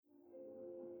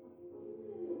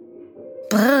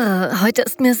Brrr, heute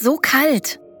ist mir so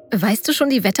kalt. Weißt du schon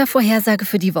die Wettervorhersage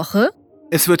für die Woche?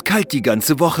 Es wird kalt die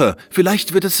ganze Woche.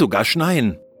 Vielleicht wird es sogar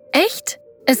schneien. Echt?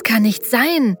 Es kann nicht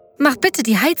sein. Mach bitte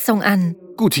die Heizung an.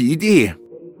 Gute Idee.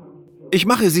 Ich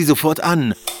mache sie sofort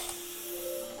an.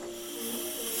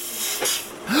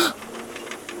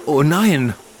 Oh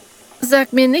nein.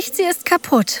 Sag mir nicht, sie ist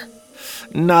kaputt.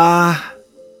 Na,